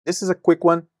This is a quick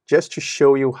one just to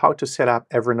show you how to set up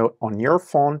Evernote on your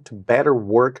phone to better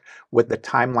work with the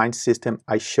timeline system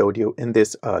I showed you in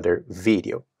this other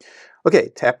video. Okay,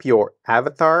 tap your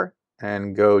avatar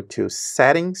and go to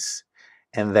Settings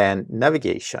and then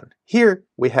Navigation. Here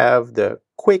we have the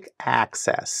Quick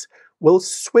Access. We'll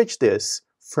switch this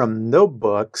from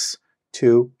Notebooks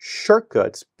to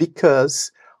Shortcuts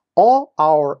because all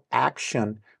our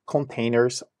action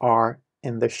containers are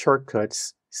in the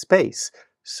Shortcuts space.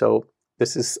 So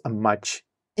this is a much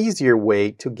easier way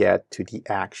to get to the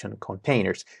action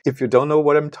containers. If you don't know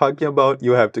what I'm talking about,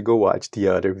 you have to go watch the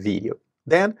other video.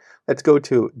 Then let's go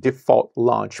to default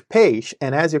launch page.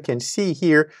 And as you can see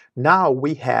here, now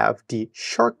we have the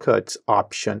shortcuts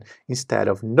option instead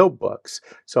of notebooks.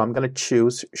 So I'm going to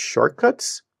choose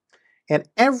shortcuts. And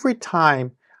every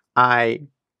time I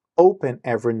open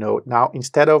Evernote, now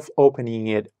instead of opening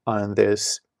it on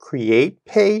this create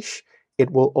page, it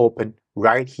will open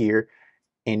right here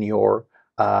in your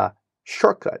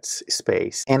shortcuts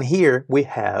space. And here we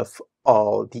have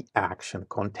all the action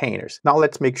containers. Now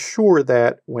let's make sure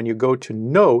that when you go to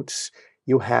notes,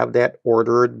 you have that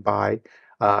ordered by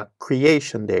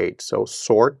creation date. So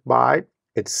sort by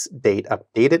its date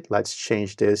updated. Let's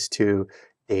change this to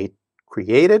date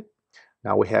created.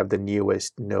 Now we have the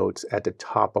newest notes at the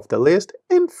top of the list.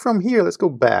 And from here, let's go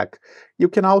back. You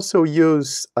can also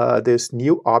use this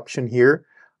new option here,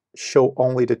 show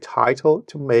only the title,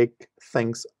 to make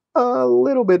things a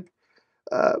little bit,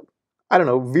 I don't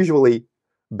know, visually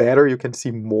better. You can see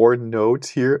more notes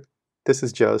here. This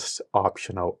is just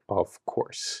optional, of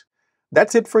course.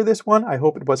 That's it for this one. I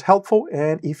hope it was helpful.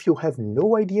 And if you have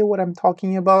no idea what I'm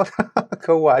talking about,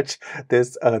 go watch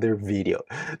this other video.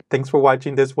 Thanks for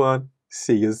watching this one.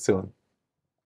 See you soon.